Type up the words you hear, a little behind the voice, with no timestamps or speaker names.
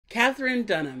Katherine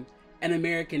Dunham, an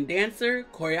American dancer,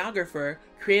 choreographer,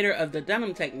 creator of the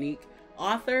Dunham Technique,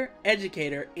 author,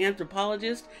 educator,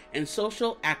 anthropologist, and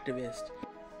social activist.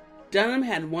 Dunham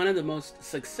had one of the most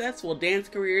successful dance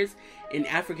careers in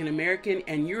African American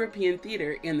and European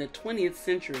theater in the 20th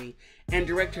century and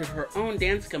directed her own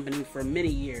dance company for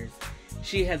many years.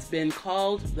 She has been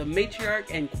called the matriarch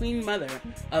and queen mother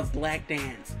of Black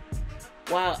dance.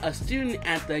 While a student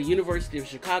at the University of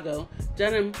Chicago,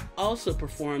 Dunham also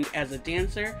performed as a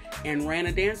dancer and ran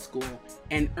a dance school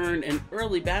and earned an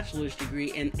early bachelor's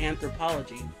degree in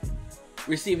anthropology.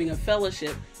 Receiving a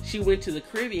fellowship, she went to the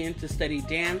Caribbean to study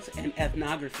dance and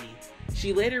ethnography.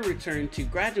 She later returned to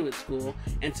graduate school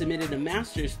and submitted a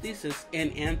master's thesis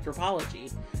in anthropology.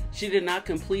 She did not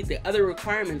complete the other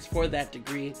requirements for that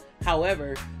degree.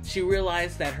 However, she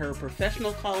realized that her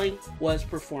professional calling was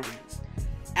performance.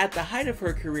 At the height of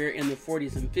her career in the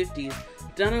 40s and 50s,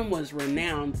 Dunham was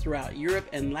renowned throughout Europe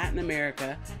and Latin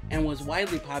America and was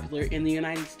widely popular in the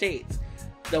United States.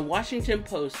 The Washington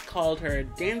Post called her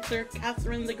Dancer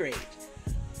Catherine the Great.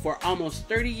 For almost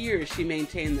 30 years, she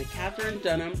maintained the Katherine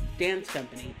Dunham Dance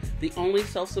Company, the only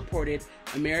self-supported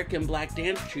American Black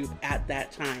dance troupe at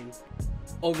that time.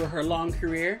 Over her long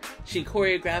career, she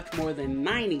choreographed more than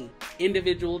 90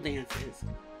 individual dances.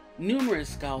 Numerous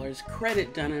scholars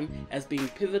credit Dunham as being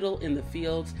pivotal in the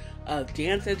fields of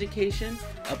dance education,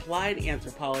 applied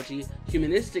anthropology,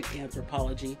 humanistic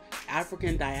anthropology,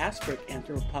 African diasporic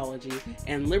anthropology,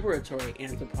 and liberatory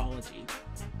anthropology.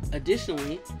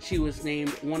 Additionally, she was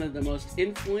named one of the most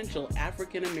influential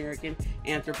African American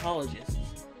anthropologists.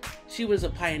 She was a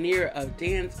pioneer of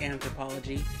dance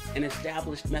anthropology and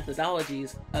established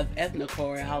methodologies of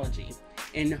ethnochoreology,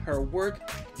 and her work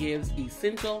gives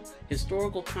essential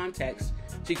historical context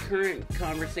to current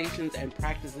conversations and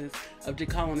practices of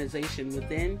decolonization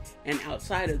within and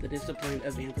outside of the discipline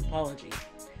of anthropology.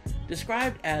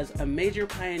 Described as a major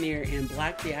pioneer in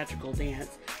Black theatrical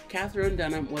dance, Katherine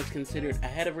Dunham was considered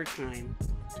ahead of her time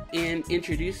in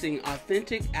introducing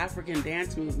authentic African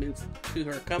dance movements to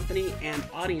her company and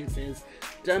audiences.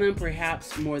 Dunham,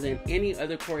 perhaps more than any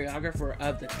other choreographer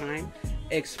of the time,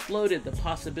 exploded the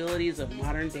possibilities of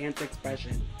modern dance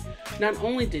expression. Not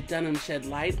only did Dunham shed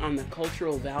light on the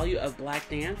cultural value of Black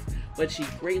dance, but she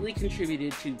greatly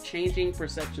contributed to changing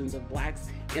perceptions of Blacks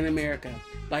in America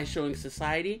by showing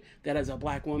society that as a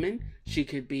Black woman, she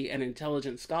could be an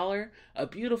intelligent scholar, a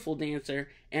beautiful dancer,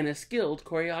 and a skilled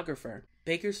choreographer.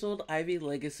 Bakersfield Ivy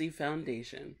Legacy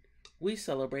Foundation. We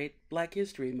celebrate Black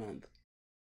History Month.